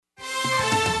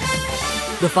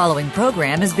The following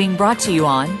program is being brought to you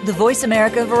on the Voice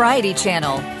America Variety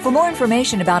Channel. For more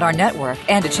information about our network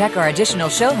and to check our additional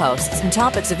show hosts and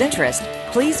topics of interest,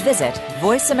 please visit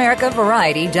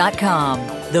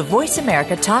voiceamericavariety.com. The Voice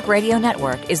America Talk Radio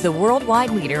Network is the worldwide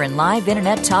leader in live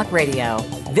Internet talk radio.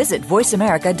 Visit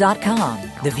voiceamerica.com.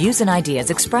 The views and ideas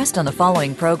expressed on the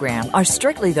following program are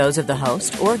strictly those of the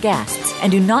host or guests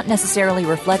and do not necessarily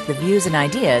reflect the views and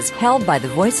ideas held by the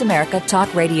Voice America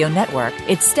Talk Radio Network,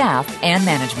 its staff, and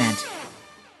management.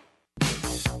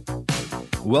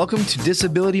 Welcome to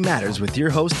Disability Matters with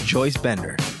your host, Joyce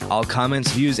Bender. All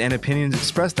comments, views, and opinions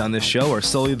expressed on this show are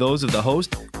solely those of the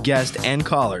host, guest, and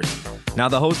callers. Now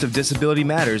the host of Disability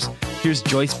Matters, here's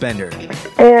Joyce Bender.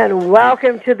 And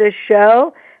welcome to the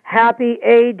show. Happy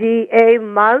ADA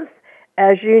month.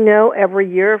 As you know,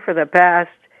 every year for the past,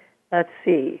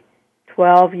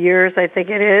 12 years, I think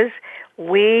it is,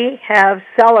 we have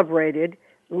celebrated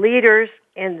leaders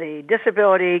in the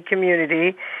disability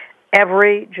community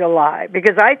every July,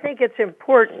 because I think it's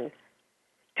important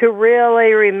to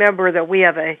really remember that we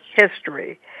have a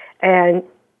history. And,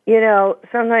 you know,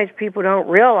 sometimes people don't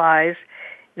realize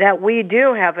that we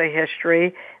do have a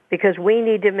history because we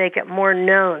need to make it more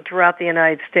known throughout the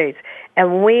United States.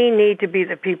 And we need to be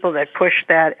the people that push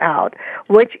that out,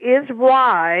 which is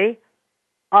why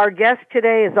our guest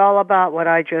today is all about what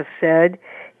I just said.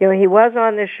 You know, he was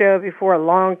on this show before a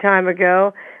long time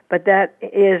ago, but that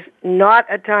is not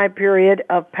a time period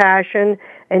of passion.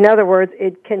 In other words,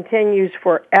 it continues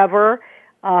forever.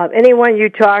 Anyone you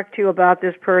talk to about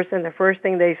this person, the first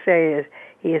thing they say is,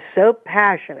 he is so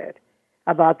passionate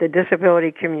about the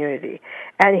disability community.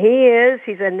 And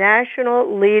he's a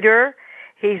national leader.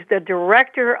 He's the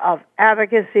director of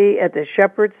advocacy at the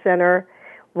Shepherd Center.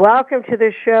 Welcome to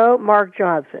the show, Mark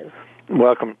Johnson.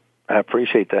 Welcome. I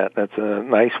appreciate that. That's a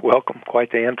nice welcome.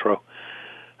 Quite the intro.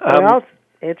 Well,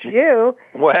 it's you.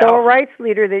 Well, civil rights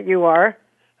leader that you are.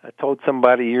 I told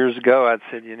somebody years ago, I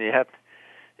said, you know,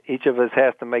 each of us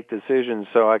has to make decisions,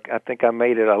 so I think I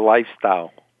made it a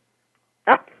lifestyle.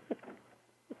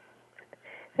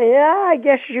 Yeah, I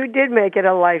guess you did make it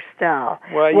a lifestyle.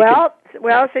 Well,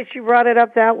 since you brought it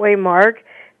up that way, Mark,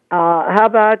 how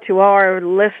about to all our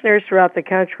listeners throughout the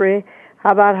country,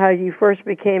 how about how you first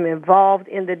became involved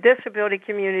in the disability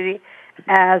community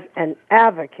as an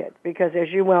advocate? Because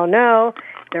as you well know,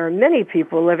 there are many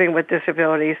people living with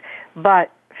disabilities, but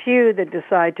few that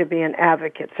decide to be an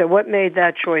advocate. So what made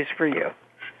that choice for you?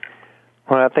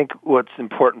 Well, I think what's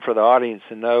important for the audience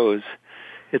to know is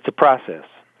it's a process.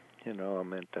 You know,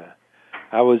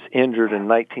 I was injured in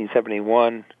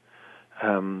 1971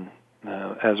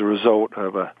 as a result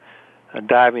of a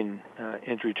diving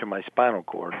injury to my spinal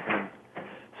cord. And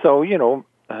so, you know,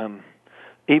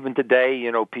 even today,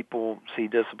 you know, people see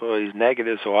disability as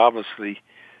negative. So obviously,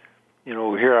 you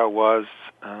know, here I was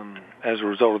as a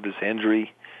result of this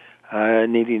injury,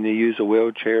 needing to use a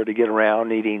wheelchair to get around,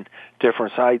 needing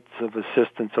different sites of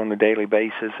assistance on a daily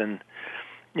basis. And,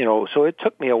 you know, so it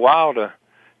took me a while to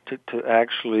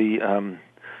actually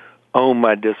own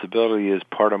my disability as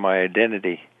part of my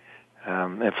identity.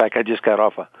 In fact, I just got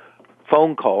off a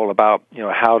phone call about, you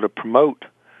know, how to promote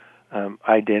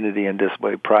identity and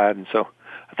disability pride. And so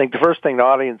I think the first thing the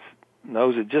audience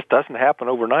knows, it just doesn't happen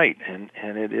overnight, and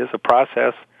it is a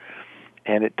process,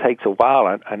 and it takes a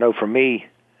while. I know for me,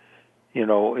 you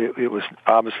know, it was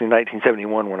obviously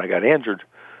 1971 when I got injured,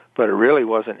 but it really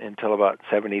wasn't until about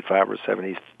 75 or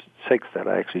 76 that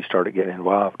I actually started getting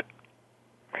involved.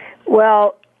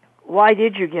 Well, why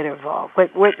did you get involved?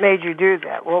 What made you do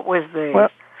that? What was the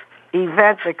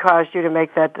event that caused you to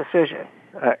make that decision?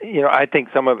 You know, I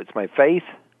think some of it's my faith,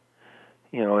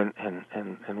 you know,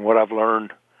 and what I've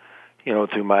learned, you know,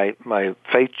 through my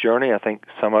faith journey. I think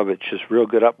some of it's just real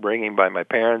good upbringing by my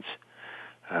parents.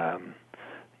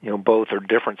 You know, both are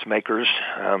difference makers.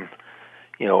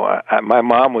 You know, my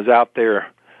mom was out there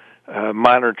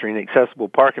monitoring accessible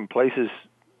parking places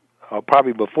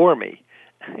probably before me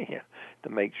to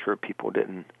make sure people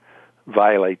didn't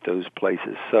violate those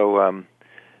places. So,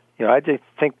 you know, I just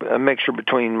think a mixture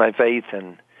between my faith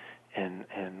and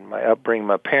my upbringing,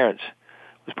 my parents,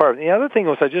 was part of it. The other thing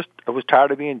was I was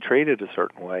tired of being treated a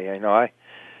certain way. I know I've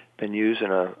been using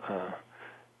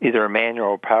either a manual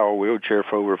or power wheelchair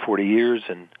for over 40 years,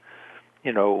 and,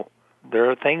 you know,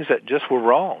 there are things that just were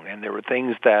wrong, and there were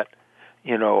things that,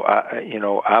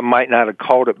 I might not have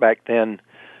called it back then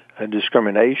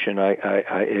discrimination.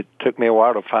 It took me a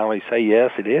while to finally say,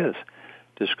 yes, it is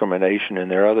discrimination,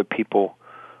 and there are other people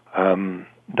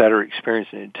that are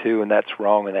experiencing it too, and that's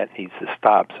wrong, and that needs to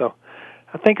stop. So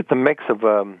I think it's a mix of,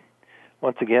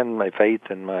 once again, my faith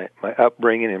and my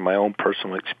upbringing and my own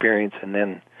personal experience, and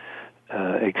then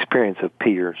experience of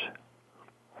peers.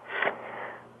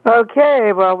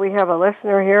 Okay, well, we have a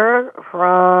listener here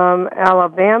from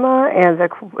Alabama, and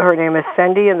her name is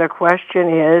Cindy, and the question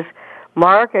is,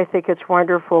 Mark, I think it's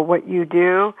wonderful what you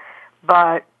do,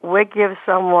 but what gives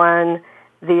someone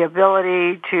the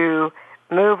ability to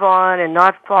move on and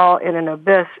not fall in an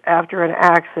abyss after an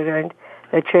accident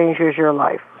that changes your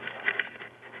life?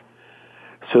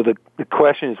 So the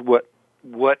question is,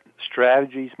 what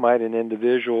strategies might an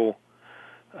individual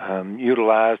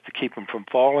utilize to keep them from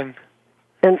falling?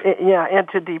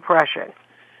 Into depression.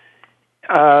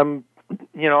 Once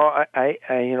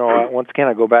again,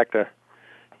 I go back to,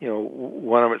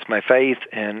 one of it's my faith,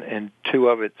 and two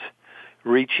of it's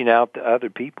reaching out to other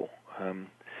people.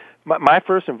 My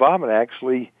first involvement,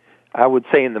 actually, I would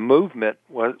say in the movement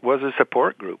was a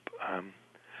support group.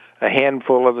 A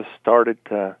handful of us started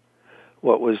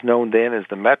what was known then as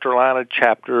the Metrolina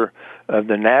chapter of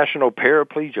the National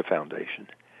Paraplegia Foundation.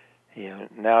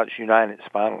 Now it's United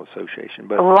Spinal Association.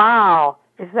 But wow,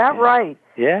 is that right?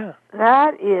 Yeah.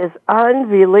 That is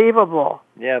unbelievable.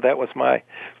 Yeah, that was my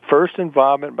first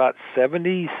involvement about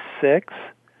 76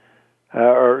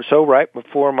 or so, right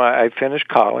before I finished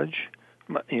college.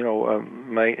 My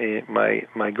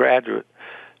graduate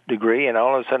degree, and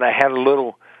all of a sudden I had a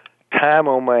little time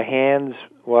on my hands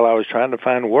while I was trying to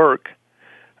find work,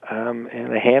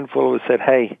 and a handful of us said,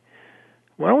 "Hey,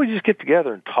 why don't we just get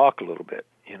together and talk a little bit,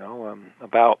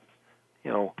 about,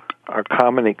 our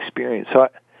common experience." So,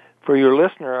 for your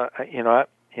listener, I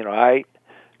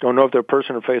don't know if they're a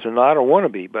person of faith or not, or want to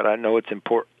be, but I know it's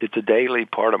important. It's a daily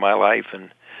part of my life,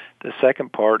 and the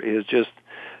second part is just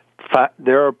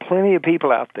there are plenty of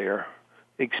people out there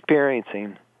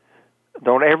experiencing.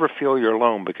 Don't ever feel you're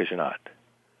alone, because you're not.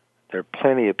 There are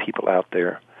plenty of people out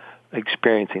there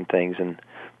experiencing things, and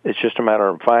it's just a matter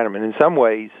of finding them. And in some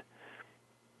ways,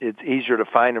 it's easier to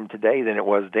find them today than it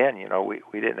was then.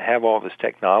 We didn't have all this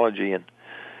technology and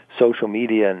social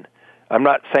media, and I'm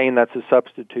not saying that's a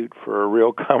substitute for a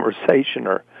real conversation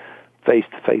or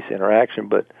face-to-face interaction,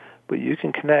 but you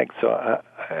can connect. So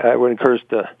I would encourage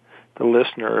the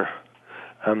listener.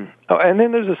 And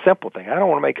then there's a simple thing. I don't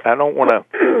want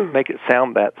to make it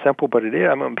sound that simple, but it is.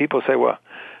 I mean, people say, "Well,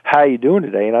 how are you doing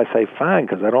today?" And I say, "Fine,"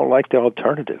 because I don't like the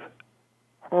alternative.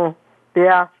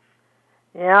 Yeah.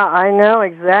 Yeah, I know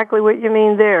exactly what you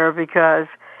mean there, because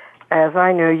as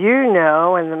I know you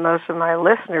know, and most of my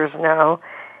listeners know,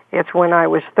 it's when I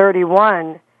was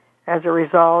 31 as a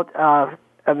result of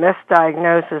a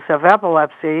misdiagnosis of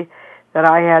epilepsy that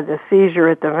I had the seizure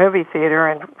at the movie theater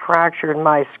and fractured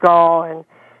my skull and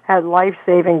had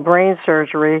life-saving brain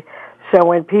surgery. So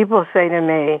when people say to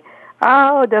me,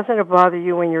 "Oh, doesn't it bother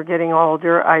you when you're getting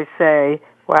older?" I say,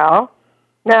 well,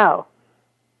 no.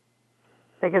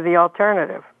 Think of the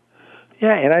alternative.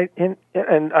 Yeah,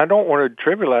 and I don't want to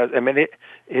trivialize. I mean, is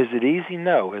it easy?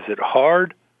 No. Is it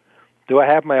hard? Do I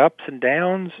have my ups and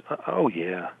downs? Oh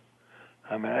yeah.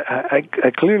 I mean,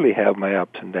 I clearly have my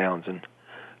ups and downs, and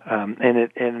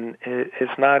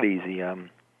it's not easy.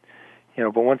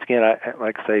 But once again, I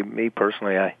like to say, me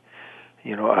personally, I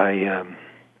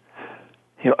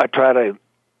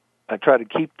try to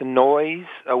keep the noise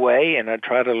away, and I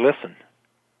try to listen.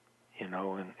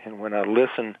 And when I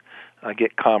listen, I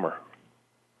get calmer.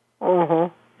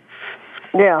 Mhm.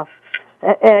 Yeah,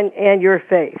 and your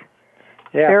faith.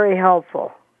 Yeah. Very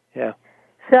helpful. Yeah.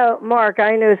 So, Mark,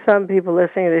 I know some people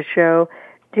listening to this show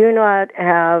do not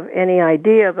have any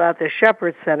idea about the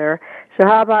Shepherd Center. So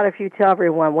how about if you tell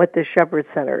everyone what the Shepherd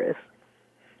Center is?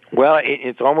 Well,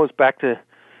 it's almost back to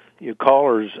your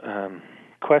caller's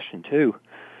question, too,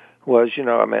 was,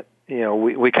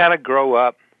 we kind of grow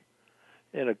up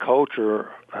in a culture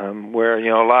where,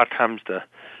 a lot of times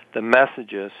the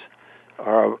messages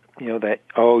are, that,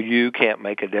 "Oh, you can't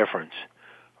make a difference,"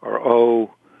 or,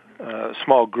 "Oh, a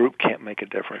small group can't make a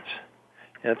difference."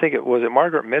 And I think it was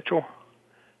Margaret Mitchell,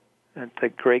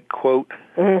 that great quote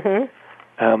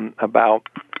about,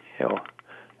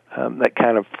 that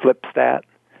kind of flips that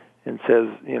and says,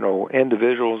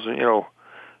 individuals,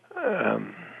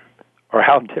 or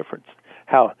how difference,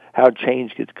 how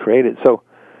change gets created. So,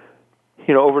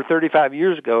 over 35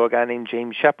 years ago, a guy named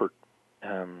James Shepherd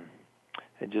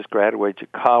had just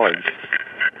graduated college,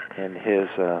 and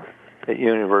at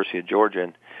University of Georgia,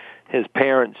 and his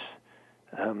parents,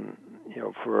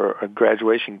 for a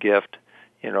graduation gift,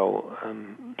 sent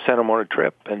him on a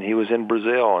trip, and he was in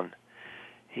Brazil, and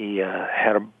he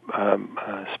had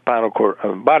a spinal cord,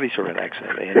 a body servant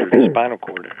accident. They injured his spinal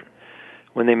cord.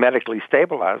 When they medically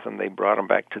stabilized him, they brought him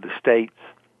back to the States,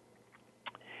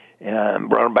 and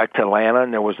brought him back to Atlanta,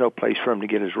 and there was no place for him to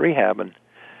get his rehab. And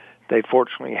they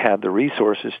fortunately had the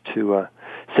resources to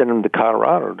send him to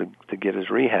Colorado to get his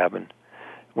rehab. And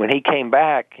when he came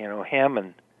back, him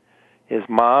and his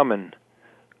mom and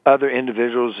other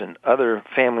individuals and other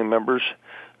family members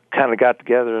kind of got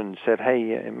together and said,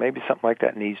 hey, maybe something like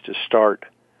that needs to start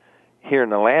here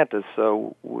in Atlanta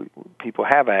so people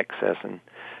have access, and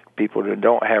people that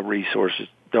don't have resources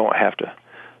don't have to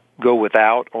go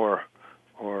without or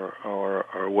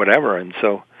whatever. And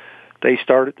so they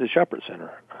started the Shepherd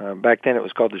Center. Back then it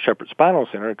was called the Shepherd Spinal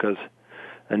Center because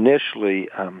initially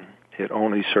it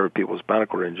only served people with spinal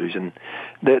cord injuries. And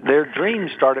their dream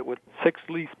started with 6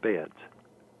 lease beds.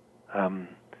 And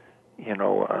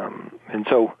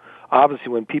so obviously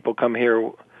when people come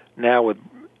here now with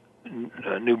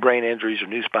new brain injuries or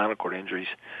new spinal cord injuries,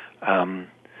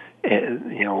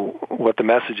 what the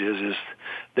message is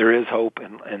there is hope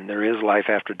and there is life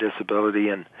after disability,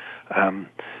 and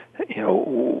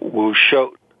we'll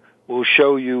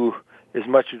show you as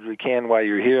much as we can while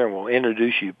you're here, and we'll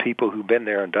introduce you to people who've been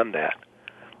there and done that.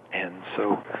 And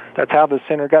so that's how the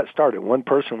center got started. One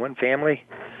person, one family,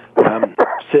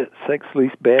 6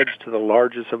 lease beds to the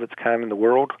largest of its kind in the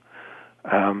world.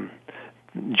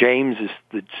 James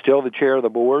is still the chair of the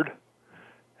board.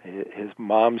 His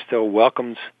mom still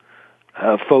welcomes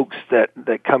folks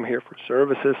that come here for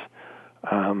services.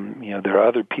 There are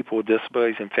other people with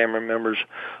disabilities and family members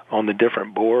on the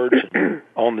different boards,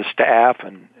 on the staff,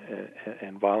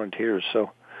 and volunteers.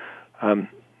 So,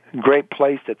 great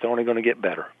place that's only going to get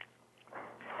better.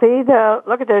 See,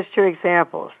 look at those 2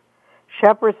 examples,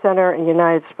 Shepherd Center and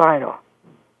United Spinal.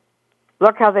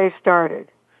 Look how they started.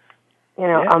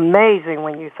 Amazing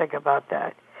when you think about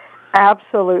that.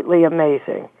 Absolutely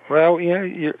amazing. Well,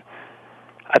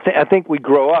 I think we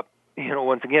grow up,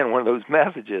 once again, one of those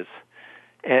messages,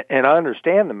 and I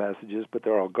understand the messages, but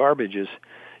they're all garbages.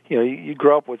 You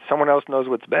grow up with someone else knows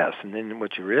what's best, and then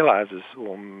what you realize is,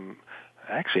 well,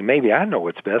 actually, maybe I know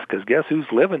what's best, because guess who's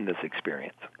living this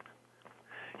experience?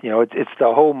 It's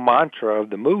the whole mantra of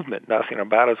the movement, nothing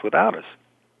about us without us.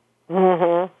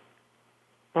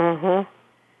 Mm-hmm. Mm-hmm.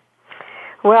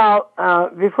 Well,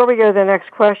 before we go to the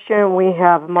next question, we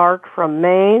have Mark from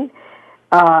Maine.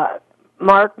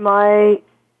 Mark, my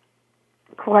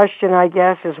question, I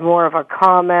guess, is more of a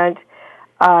comment.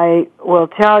 I will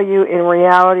tell you in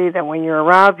reality that when you're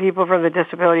around people from the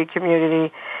disability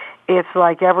community, it's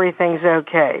like everything's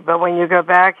okay. But when you go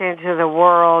back into the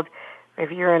world, if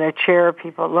you're in a chair,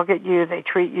 people look at you, they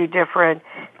treat you different,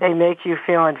 they make you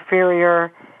feel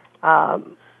inferior.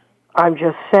 I'm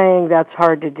just saying that's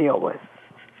hard to deal with.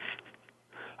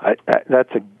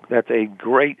 That's a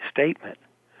great statement.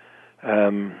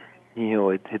 I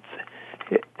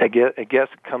guess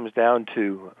it comes down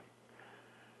to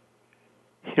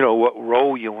what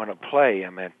role you want to play. I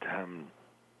mean,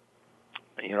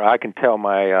 I can tell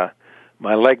my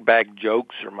leg back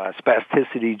jokes or my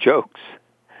spasticity jokes,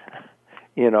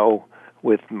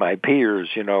 with my peers.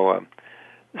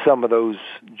 Some of those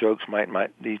jokes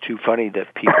might be too funny to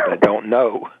people that don't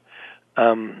know.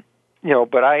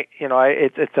 But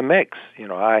it's a mix.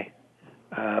 I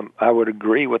would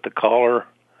agree with the caller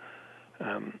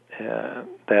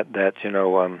that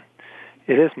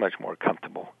it is much more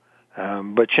comfortable.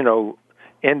 But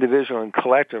individually and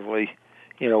collectively,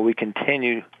 we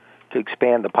continue to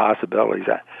expand the possibilities.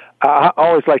 I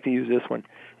always like to use this one.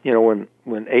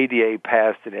 When ADA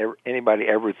passed, did anybody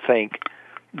ever think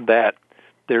that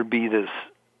there'd be this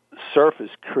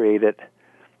surface created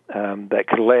that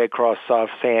could lay across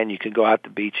soft sand? You could go out to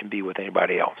the beach and be with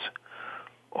anybody else.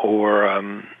 Or,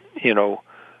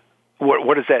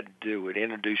 what does that do? It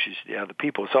introduces you to other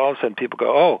people. So all of a sudden people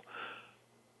go, oh,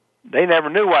 they never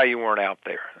knew why you weren't out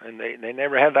there. And they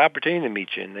never had the opportunity to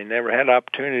meet you, and they never had the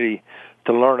opportunity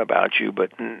to learn about you.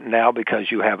 But now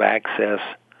because you have access,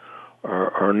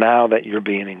 or now that you're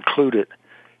being included,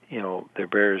 their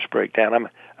barriers break down.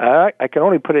 I can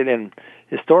only put it in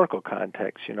historical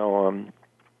context.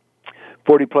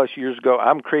 40-plus years ago,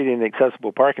 I'm creating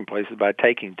accessible parking places by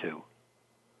taking 2.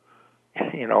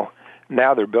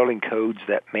 Now they're building codes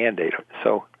that mandate it.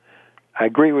 So I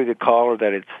agree with the caller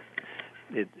that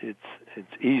it's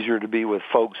easier to be with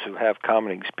folks who have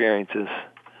common experiences.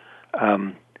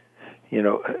 But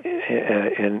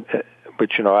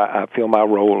I feel my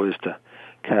role is to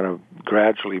kind of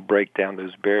gradually break down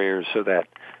those barriers so that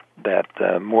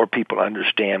more people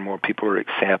understand, more people are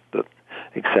acceptant,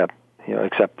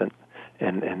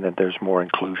 and that there's more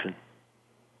inclusion.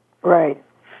 Right.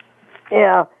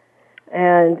 Yeah.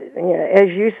 And as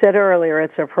you said earlier,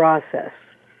 it's a process.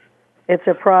 It's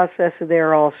a process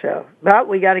there also. But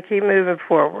we got to keep moving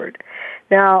forward.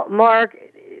 Now, Mark,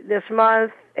 this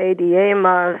month, ADA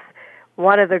month,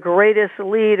 one of the greatest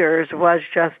leaders was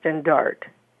Justin Dart.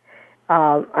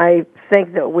 I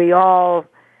think that we all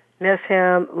miss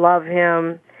him, love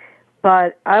him,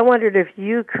 but I wondered if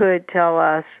you could tell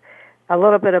us a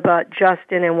little bit about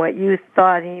Justin and what you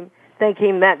think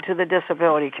he meant to the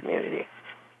disability community.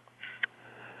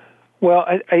 Well,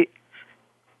 I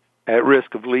at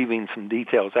risk of leaving some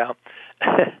details out,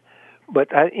 but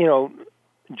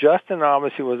Justin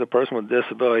obviously was a person with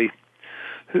disability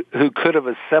who could have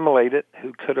assimilated,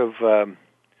 who could have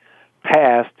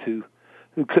passed, who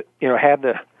could had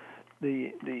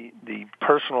the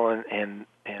personal and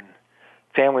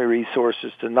family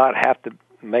resources to not have to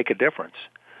make a difference,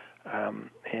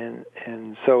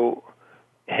 and so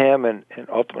him and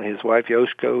ultimately his wife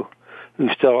Yoshiko,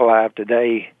 who's still alive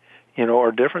today,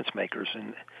 are difference makers,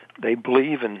 and they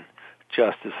believe in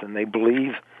justice, and they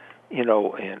believe in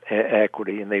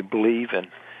equity, and they believe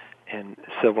in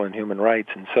civil and human rights.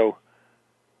 And so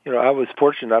I was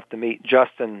fortunate enough to meet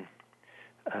Justin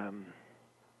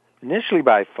initially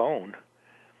by phone,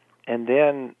 and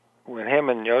then when him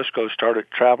and Yoshiko started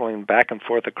traveling back and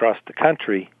forth across the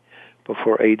country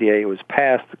before ADA was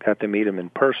passed, I got to meet him in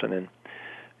person,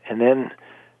 and then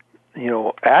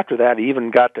after that, he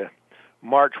even got to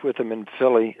march with him in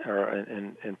Philly or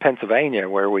in Pennsylvania,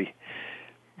 where we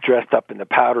dressed up in the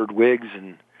powdered wigs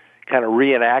and kind of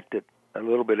reenacted a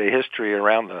little bit of history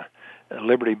around the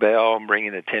Liberty Bell,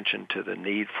 bringing attention to the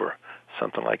need for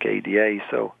something like ADA.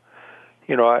 So,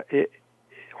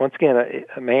 once again,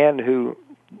 a man who,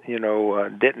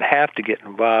 didn't have to get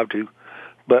involved,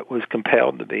 but was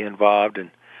compelled to be involved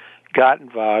and got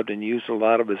involved and used a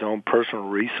lot of his own personal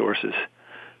resources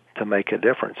to make a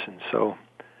difference. And so,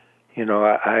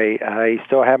 I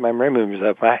still have my memories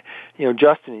of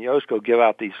Justin and Yoshiko give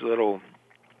out these little,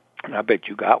 and I bet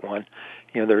you got one,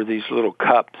 there are these little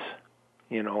cups,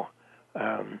 they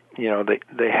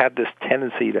have this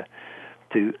tendency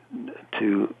to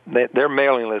their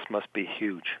mailing list must be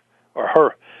huge,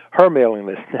 or her mailing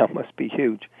list now must be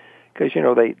huge, because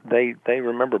they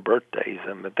remember birthdays,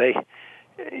 but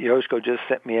Yoshiko just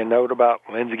sent me a note about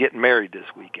Lindsay getting married this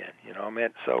weekend,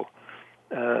 so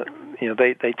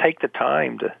they take the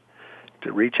time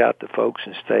to reach out to folks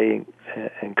and stay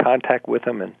in contact with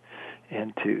them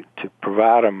and to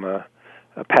provide them a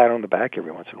pat on the back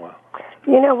every once in a while.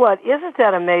 You know what? Isn't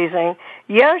that amazing?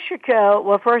 Yoshiko,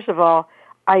 well, first of all,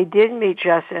 I did meet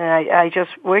Justin, and I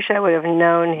just wish I would have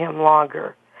known him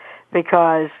longer,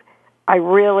 because I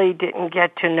really didn't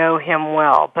get to know him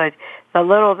well. But the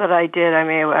little that I did,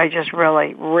 I just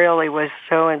really, really was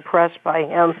so impressed by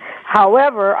him.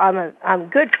 However, I'm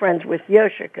good friends with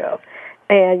Yoshiko.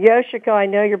 And Yoshiko, I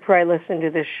know you're probably listening to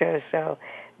this show, so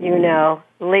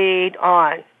lead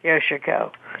on,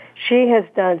 Yoshiko. She has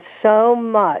done so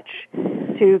much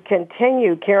to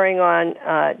continue carrying on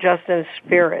Justin's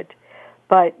spirit.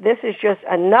 But this is just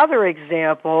another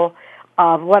example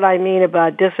of what I mean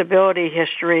about disability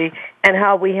history and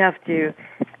how we have to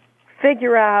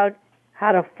figure out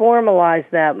how to formalize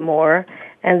that more.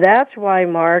 And that's why,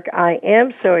 Mark, I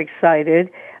am so excited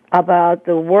about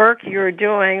the work you're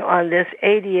doing on this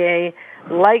ADA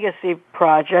Legacy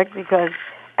Project, because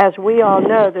as we all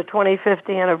know, the 25th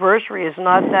anniversary is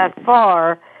not that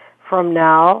far from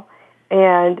now.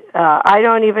 And I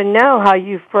don't even know how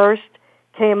you first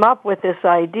came up with this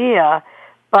idea,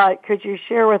 but could you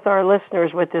share with our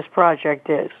listeners what this project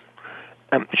is?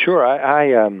 Sure. I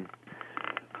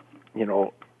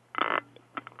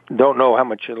don't know how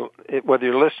much, whether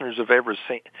your listeners have ever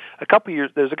seen. A couple of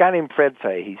years, there's a guy named Fred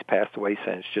Fay. He's passed away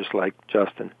since, just like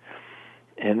Justin.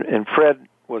 And Fred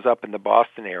was up in the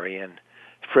Boston area, and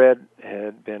Fred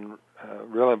had been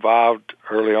real involved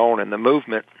early on in the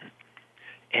movement.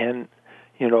 And,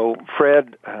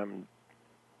 Fred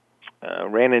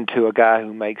ran into a guy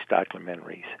who makes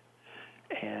documentaries.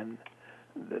 And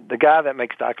the guy that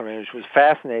makes documentaries was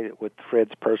fascinated with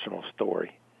Fred's personal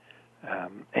story.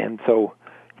 And so,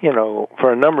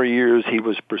 for a number of years, he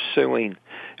was pursuing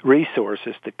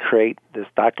resources to create this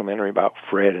documentary about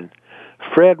Fred. And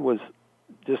Fred was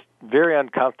just very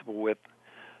uncomfortable with,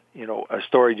 a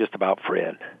story just about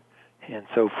Fred. And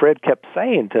so Fred kept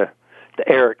saying to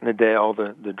Eric Nadell,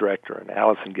 the director, and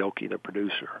Allison Gilkey, the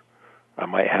producer, I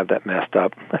might have that messed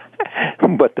up,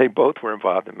 but they both were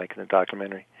involved in making the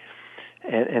documentary.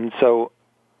 And so,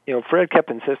 Fred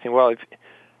kept insisting, well, if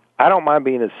I don't mind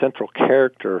being a central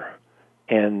character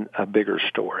in a bigger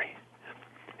story.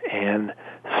 And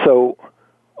so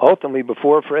ultimately,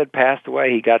 before Fred passed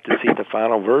away, he got to see the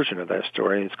final version of that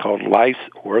story. It's called Life's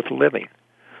Worth Living.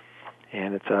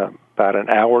 And it's about an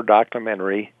hour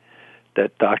documentary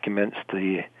that documents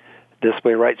the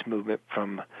disability rights movement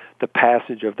from the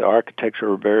passage of the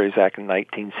Architectural Barriers Act in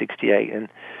 1968. And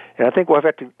I think we'll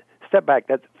have to step back.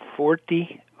 That's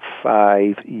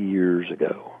 45 years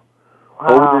ago. Wow.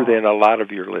 Older than a lot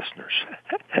of your listeners.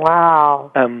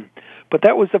 Wow. But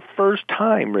that was the first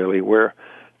time, really, where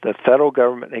the federal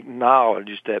government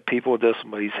acknowledged that people with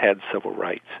disabilities had civil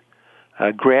rights.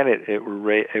 Granted, it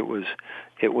was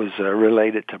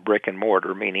related to brick and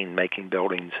mortar, meaning making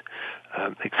buildings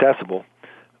accessible.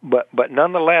 But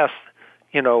nonetheless,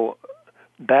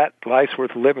 that Life's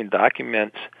Worth Living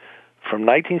documents from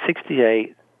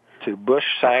 1968 to Bush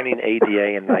signing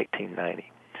ADA in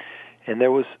 1990. And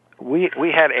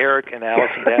we had Eric and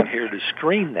Allison down here to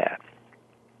screen that.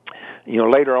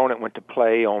 Later on it went to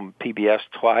play on PBS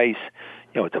twice.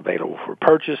 It's available for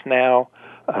purchase now.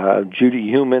 Judy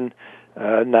Heumann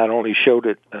not only showed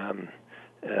it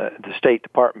the State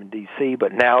Department, D.C.,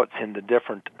 but now it's in the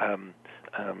different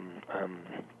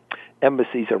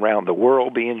embassies around the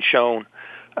world being shown.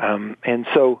 And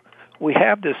so we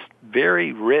have this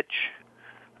very rich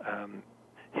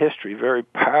history, very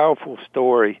powerful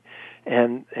story.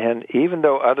 And even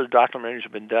though other documentaries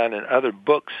have been done and other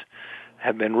books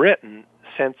have been written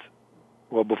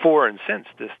before and since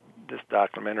this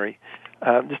documentary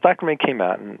came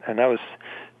out, and I was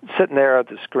sitting there at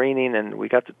the screening, and we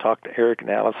got to talk to Eric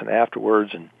and Allison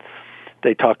afterwards, and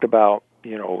they talked about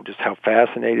just how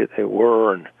fascinated they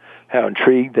were and how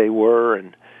intrigued they were,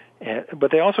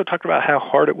 but they also talked about how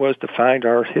hard it was to find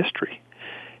our history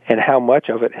and how much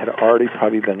of it had already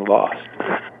probably been lost.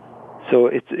 So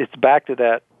it's back to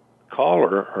that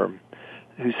caller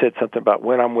who said something about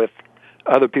when I'm with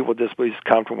other people with disabilities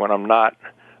comfortable, when I'm not.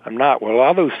 Well, a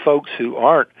lot of those folks who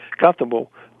aren't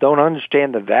comfortable don't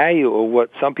understand the value of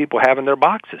what some people have in their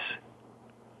boxes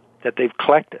that they've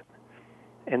collected.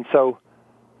 And so,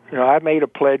 I made a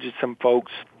pledge to some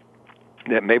folks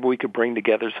that maybe we could bring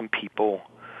together some people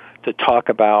to talk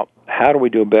about how do we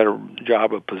do a better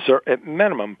job of at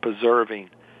minimum preserving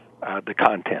the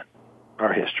content,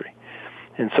 our history.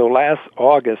 And so last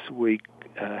August we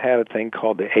had a thing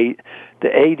called the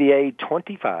ADA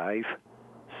 25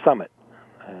 Summit,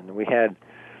 and we had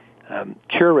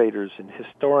curators and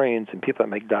historians and people that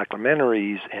make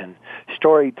documentaries and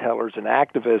storytellers and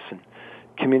activists and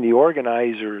community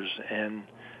organizers and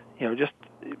just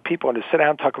people to sit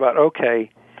down and talk about, okay,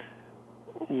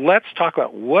 let's talk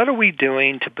about what are we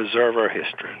doing to preserve our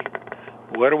history,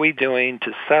 what are we doing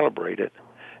to celebrate it,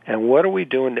 and what are we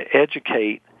doing to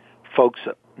educate folks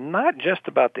not just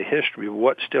about the history of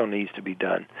what still needs to be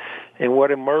done. And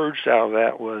what emerged out of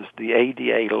that was the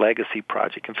ADA Legacy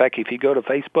Project. In fact, if you go to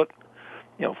Facebook,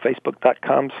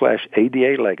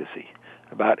 facebook.com/ADA Legacy,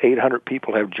 about 800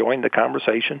 people have joined the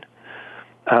conversation.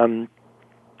 And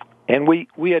we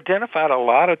identified a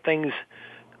lot of things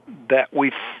that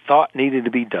we thought needed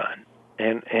to be done.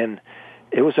 And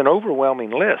it was an overwhelming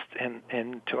list.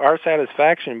 And to our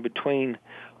satisfaction, between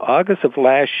August of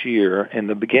last year and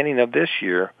the beginning of this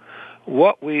year,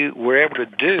 what we were able to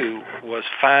do was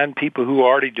find people who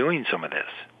are already doing some of this.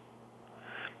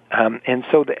 And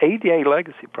so the ADA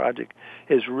Legacy Project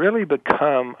has really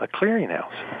become a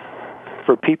clearinghouse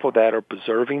for people that are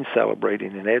preserving,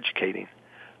 celebrating, and educating.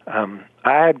 I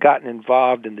had gotten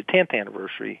involved in the 10th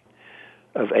anniversary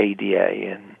of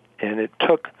ADA, and it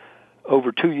took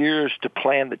over 2 years to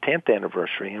plan the 10th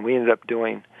anniversary, and we ended up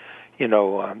doing,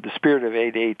 the Spirit of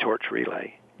ADA Torch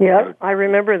Relay. Yeah, I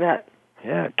remember that.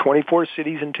 Yeah, 24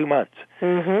 cities in 2 months.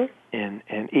 Mm-hmm.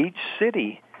 And each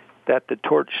city that the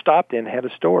torch stopped in had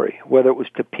a story, whether it was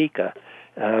Topeka,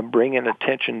 bringing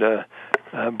attention to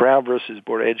Brown versus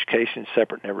Board of Education,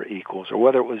 separate never equals, or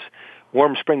whether it was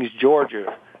Warm Springs,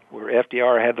 Georgia, where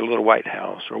FDR had the little White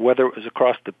House, or whether it was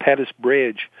across the Pettus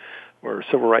Bridge, where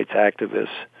civil rights activists,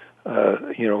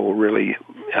 really,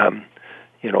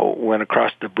 went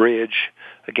across the bridge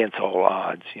against all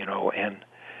odds, and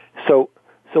so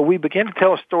we began to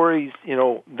tell stories,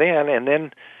 then, and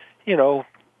then,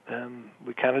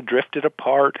 we kind of drifted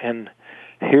apart, and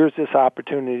here's this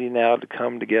opportunity now to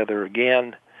come together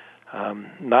again,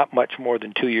 not much more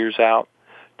than 2 years out,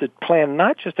 to plan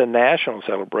not just a national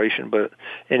celebration, but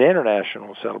an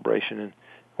international celebration. And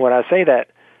when I say that,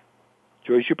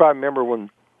 Joyce, you probably remember when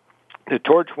the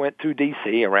torch went through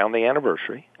D.C. around the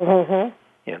anniversary. Mm-hmm.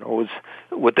 It was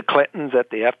with the Clintons at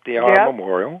the FDR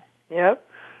Memorial. Yep.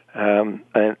 And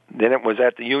then it was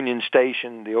at the Union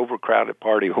Station, the overcrowded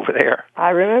party over there.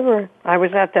 I remember. I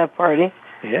was at that party.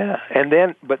 Yeah, and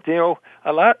then, but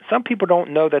some people don't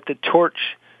know that the torch,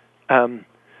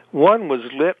 one was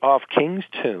lit off King's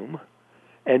Tomb,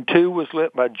 and two was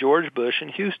lit by George Bush in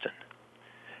Houston.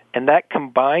 And that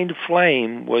combined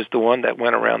flame was the one that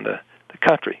went around the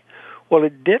country. Well,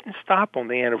 it didn't stop on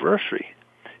the anniversary.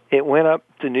 It went up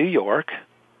to New York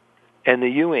and the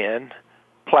UN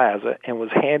Plaza and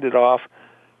was handed off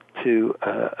to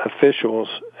officials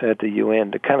at the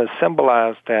UN to kind of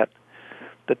symbolize that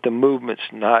the movement's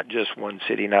not just one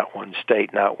city, not one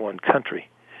state, not one country.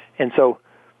 And so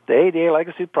the ADA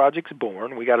Legacy Project's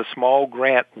born. We got a small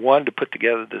grant, one, to put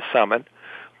together the summit.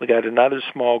 We got another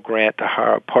small grant to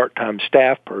hire a part-time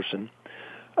staff person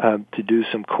to do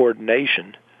some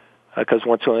coordination, because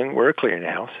once again, we're a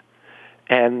clearinghouse.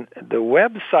 And the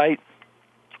website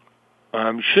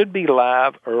should be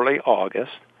live early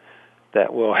August.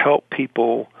 That will help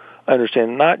people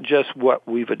understand not just what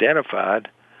we've identified,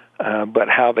 but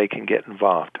how they can get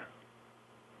involved.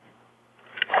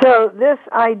 So this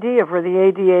idea for the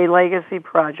ADA Legacy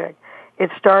Project, it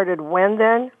started when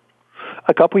then?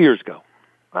 A couple years ago.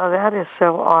 Oh, that is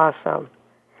so awesome.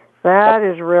 That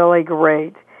is really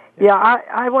great. Yeah,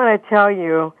 I want to tell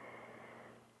you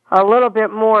a little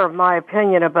bit more of my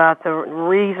opinion about the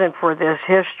reason for this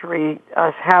history,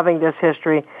 us having this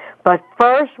history. But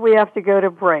first, we have to go to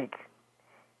break.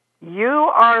 You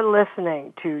are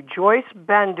listening to Joyce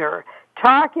Bender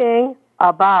talking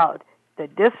about the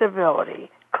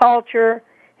disability, culture,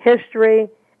 history,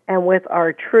 and with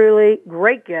our truly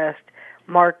great guest,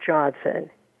 Mark Johnson.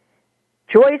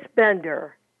 Joyce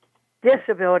Bender,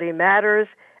 Disability Matters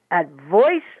at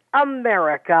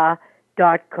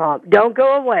voiceamerica.com. Don't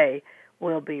go away.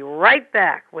 We'll be right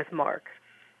back with Mark.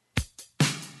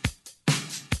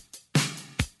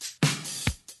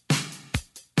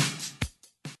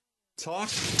 Talk,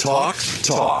 talk,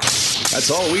 talk.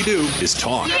 That's all we do is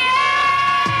talk. Yeah!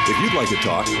 If you'd like to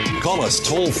talk, call us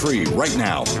toll-free right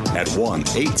now at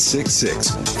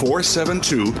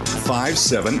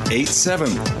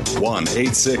 1-866-472-5787.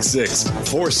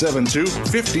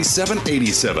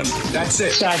 1-866-472-5787. That's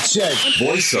it.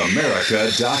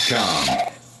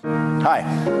 VoiceAmerica.com. Hi,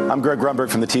 I'm Greg Grunberg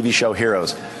from the TV show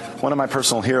Heroes. One of my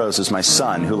personal heroes is my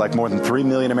son, who, like more than 3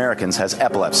 million Americans, has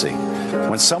epilepsy.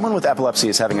 When someone with epilepsy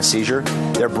is having a seizure,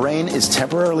 their brain is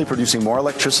temporarily producing more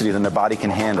electricity than their body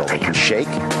can handle. They can shake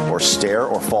or stare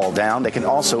or fall down. They can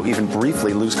also even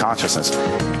briefly lose consciousness.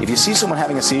 If you see someone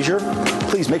having a seizure,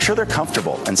 please make sure they're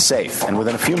comfortable and safe. And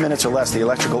within a few minutes or less, the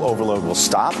electrical overload will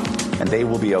stop and they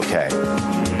will be okay.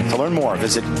 To learn more,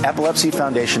 visit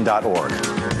epilepsyfoundation.org.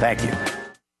 Thank you.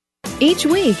 Each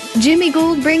week, Jimmy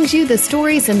Gould brings you the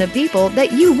stories and the people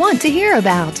that you want to hear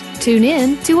about. Tune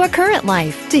in to Our Current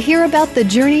Life to hear about the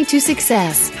journey to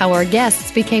success, how our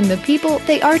guests became the people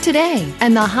they are today,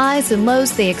 and the highs and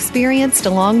lows they experienced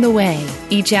along the way.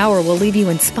 Each hour will leave you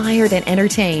inspired and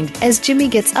entertained as Jimmy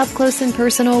gets up close and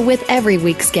personal with every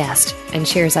week's guest and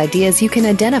shares ideas you can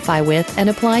identify with and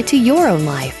apply to your own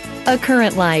life. A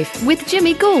Current Life with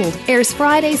Jimmy Gould airs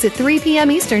Fridays at 3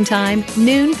 p.m. Eastern Time,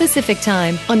 noon Pacific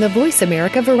Time on the Voice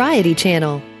America Variety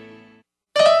Channel.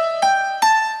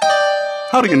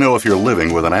 How do you know if you're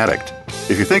living with an addict?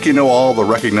 If you think you know all the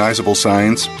recognizable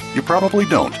signs, you probably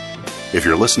don't. If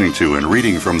you're listening to and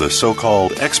reading from the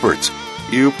so-called experts,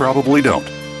 you probably don't.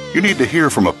 You need to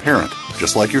hear from a parent,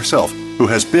 just like yourself, who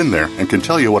has been there and can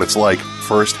tell you what it's like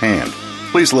firsthand.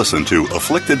 Please listen to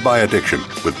Afflicted by Addiction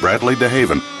with Bradley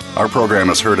DeHaven. Our program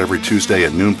is heard every Tuesday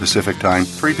at noon Pacific Time,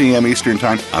 3 p.m. Eastern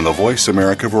Time on the Voice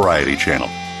America Variety Channel.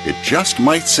 It just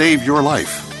might save your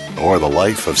life, or the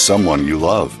life of someone you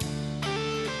love.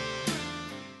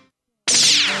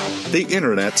 The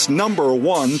Internet's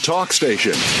 #1 talk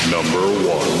station.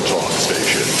 #1 talk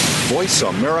station.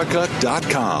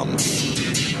 VoiceAmerica.com.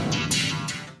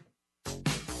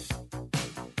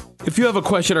 If you have a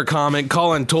question or comment,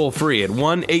 call in toll-free at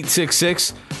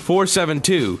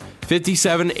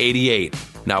 1-866-472-5788.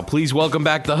 Now, please welcome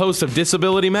back the host of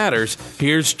Disability Matters.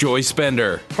 Here's Joyce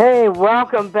Bender. Hey,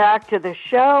 welcome back to the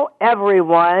show,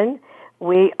 everyone.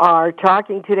 We are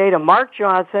talking today to Mark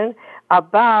Johnson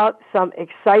about some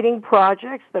exciting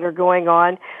projects that are going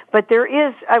on. But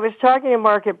I was talking to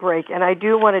Mark at break, and I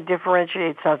do want to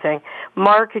differentiate something.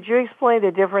 Mark, could you explain the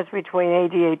difference between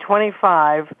ADA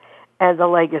 25 and the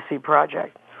Legacy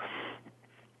Project?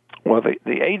 Well,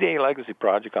 the ADA Legacy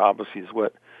Project obviously is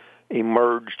what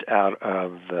emerged out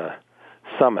of the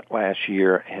summit last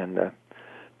year, and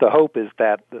the hope is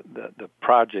that the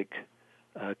project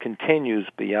continues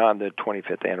beyond the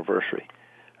 25th anniversary.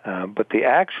 But the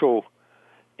actual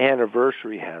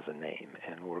anniversary has a name,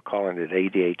 and we're calling it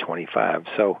ADA 25.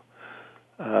 So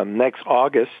next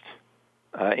August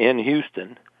in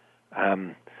Houston,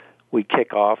 we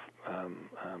kick off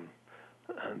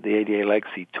the ADA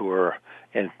Legacy Tour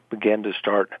and begin to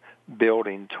start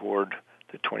building toward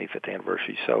the 25th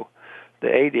anniversary. So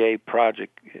the ADA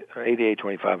project, ADA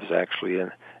 25, is actually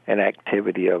an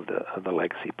activity of the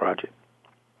Legacy Project.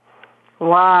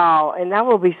 Wow, and that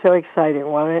will be so exciting,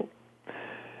 won't it?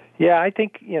 Yeah, I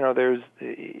think, there's,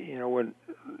 when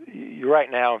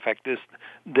right now, in fact,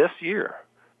 this year,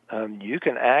 you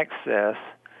can access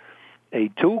a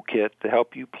toolkit to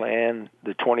help you plan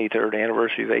the 23rd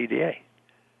anniversary of ADA.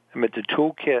 I mean, the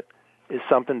toolkit is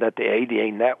something that the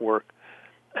ADA network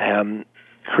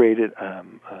created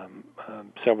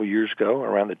several years ago,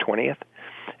 around the 20th,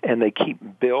 and they keep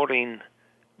building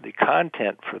the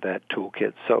content for that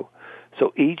toolkit. So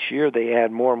each year they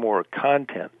add more and more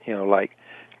content, like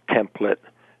template,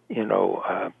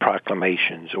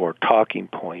 proclamations or talking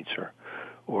points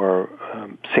or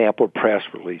sample press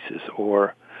releases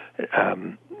or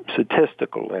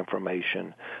statistical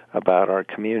information about our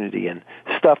community and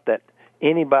stuff that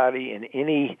anybody in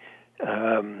any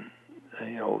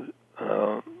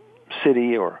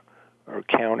city or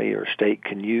county or state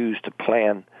can use to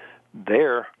plan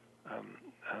their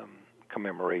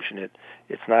commemoration.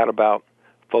 It's not about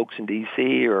folks in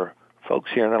D.C. or folks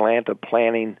here in Atlanta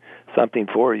planning something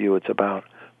for you. It's about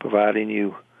providing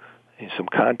you some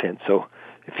content. So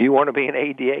if you want to be an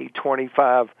ADA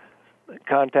 25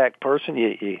 contact person,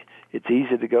 it's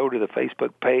easy to go to the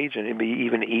Facebook page, and it'll be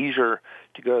even easier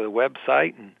to go to the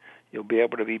website, and you'll be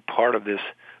able to be part of this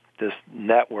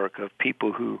network of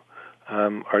people who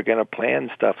are going to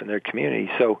plan stuff in their community.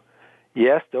 So,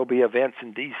 yes, there'll be events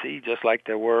in D.C. just like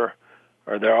there are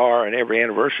in every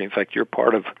anniversary. In fact, you're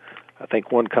part of, I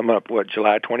think, one coming up,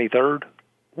 July 23rd?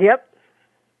 Yep.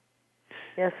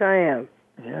 Yes, I am.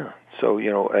 Yeah. So,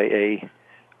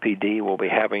 AAPD will be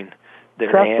having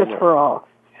their Justice for all.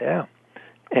 Yeah.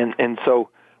 And so,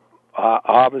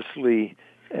 obviously,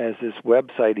 as this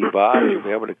website evolves, you'll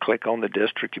be able to click on the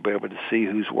district. You'll be able to see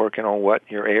who's working on what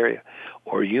in your area,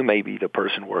 or you may be the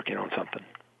person working on something.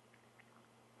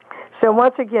 So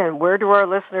once again, where do our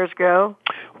listeners go?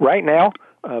 Right now,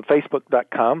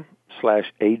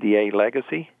 Facebook.com/ADA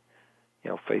Legacy.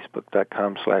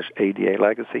 Facebook.com/ADA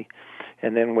Legacy.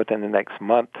 And then within the next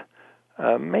month,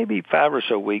 maybe 5 or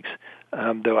so weeks,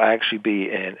 there'll actually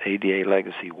be an ADA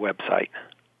Legacy website.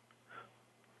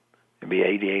 It'll be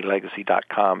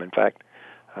ADALegacy.com. In fact,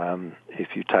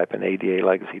 if you type in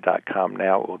ADALegacy.com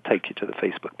now, it will take you to the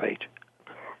Facebook page.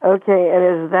 Okay,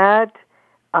 and is that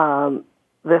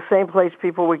the same place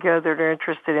people would go that are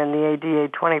interested in the ADA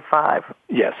 25?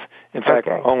 Yes. In fact,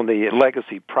 on the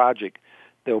Legacy Project,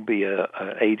 there'll be a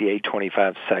ADA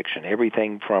 25 section.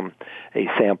 Everything from a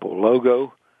sample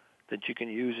logo that you can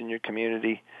use in your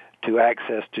community to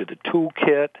access to the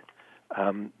toolkit.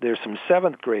 There's some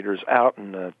 7th graders out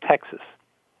in Texas,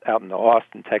 out in the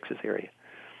Austin, Texas area,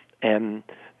 and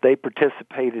they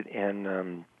participated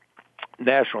in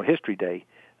National History Day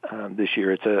this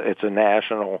year. It's a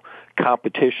national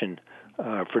competition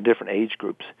for different age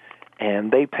groups,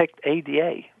 and they picked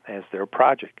ADA as their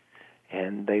project,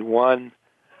 and they won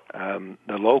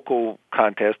the local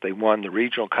contest, they won the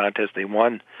regional contest, they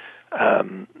won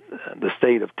the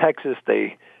state of Texas.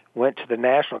 They went to the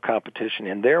national competition,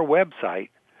 and their website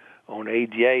on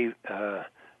ADA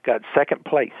got 2nd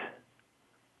place.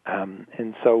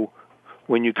 And so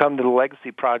when you come to the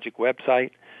Legacy Project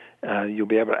website, you'll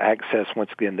be able to access,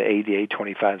 once again, the ADA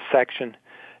 25 section,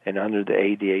 and under the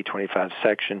ADA 25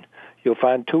 section, you'll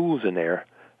find tools in there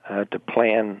to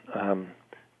plan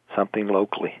something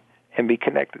locally and be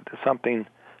connected to something,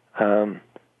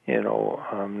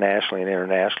 nationally and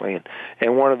internationally.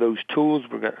 And one of those tools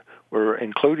we're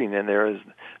including in there is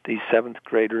the 7th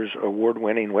graders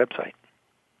award-winning website.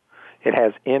 It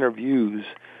has interviews.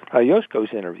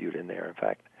 Yoshiko's interviewed in there, in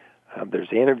fact.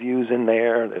 There's interviews in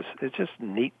there. It's just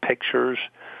neat pictures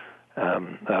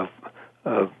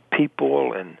of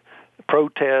people and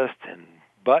protests and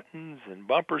buttons and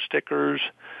bumper stickers.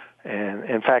 And,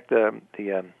 in fact, the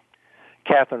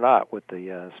Catherine Ott with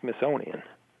the Smithsonian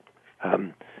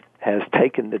has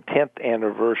taken the 10th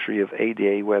anniversary of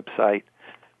ADA website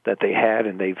that they had,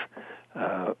 and they've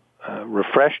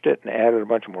refreshed it and added a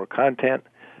bunch more content.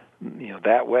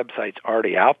 That website's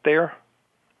already out there.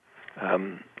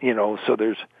 So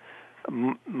there's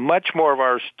much more of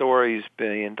our stories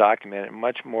being documented.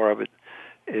 Much more of it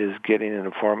is getting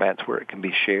into formats where it can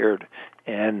be shared.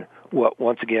 And what,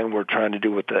 once again, we're trying to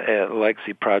do what the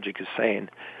Legacy Project is saying,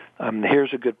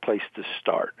 here's a good place to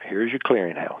start. Here's your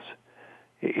clearinghouse.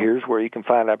 Here's where you can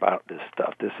find out about this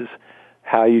stuff. This is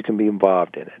how you can be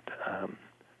involved in it,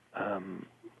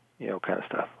 kind of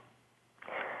stuff.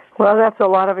 Well, that's a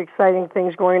lot of exciting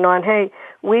things going on. Hey,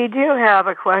 we do have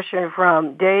a question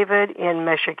from David in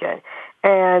Michigan.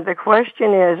 And the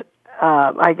question is,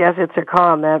 I guess it's a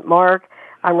comment, Mark,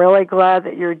 I'm really glad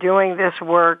that you're doing this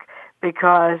work,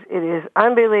 because it is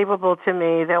unbelievable to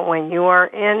me that when you are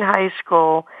in high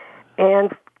school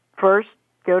and first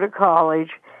go to college,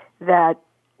 that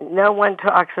no one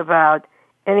talks about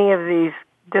any of these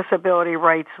disability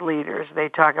rights leaders. They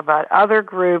talk about other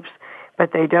groups,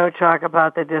 but they don't talk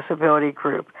about the disability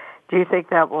group. Do you think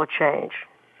that will change?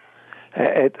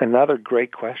 Another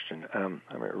great question.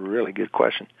 A really good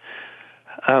question.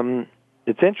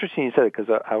 It's interesting you said it,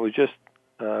 because I was just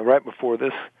right before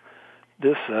the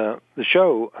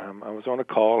show. I was on a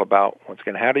call about, once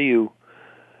again, how do you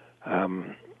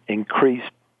increase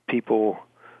people,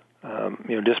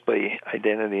 disability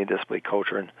identity and disability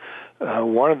culture.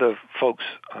 And one of the folks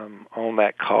on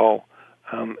that call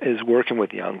is working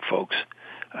with young folks,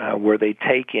 where they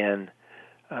take in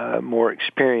more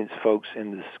experienced folks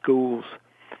in the schools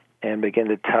and begin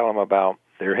to tell them about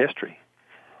their history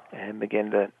and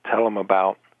begin to tell them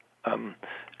about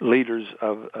leaders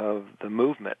of the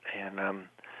movement. And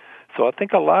so I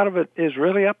think a lot of it is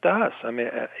really up to us. I mean,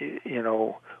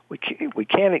 we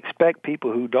can't expect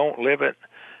people who don't live it,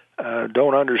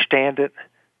 don't understand it,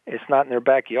 it's not in their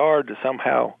backyard, to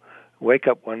somehow wake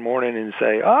up one morning and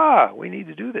say, we need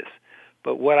to do this.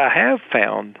 But what I have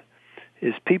found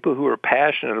is people who are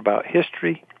passionate about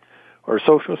history or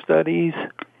social studies,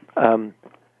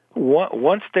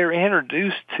 once they're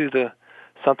introduced to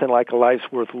something like A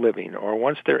Life's Worth Living, or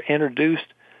once they're introduced,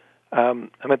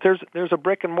 there's a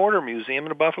brick and mortar museum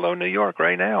in Buffalo, New York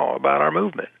right now about our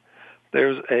movement.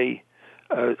 There's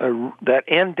that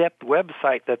in-depth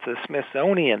website that the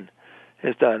Smithsonian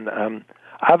has done.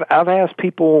 I've asked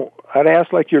people, I'd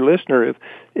ask like your listener,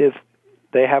 if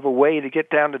they have a way to get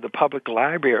down to the public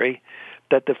library,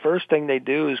 that the first thing they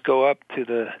do is go up to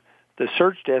the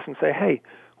search desk and say, hey,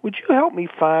 would you help me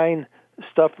find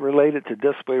stuff related to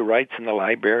disability rights in the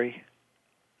library?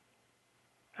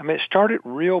 I mean, it started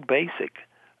real basic,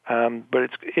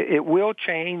 but it will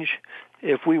change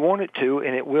if we want it to,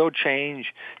 and it will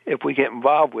change if we get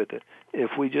involved with it.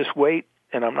 If we just wait,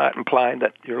 and I'm not implying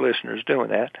that your listener is doing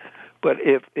that, but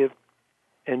if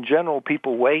in general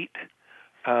people wait,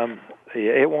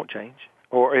 it won't change,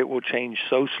 or it will change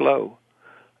so slow,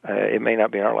 it may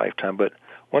not be in our lifetime. But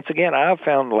once again, I've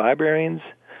found librarians,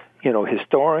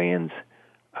 historians,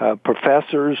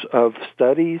 professors of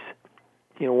studies.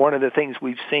 One of the things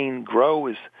we've seen grow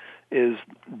is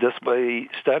disability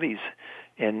studies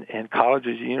in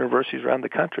colleges and universities around the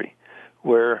country,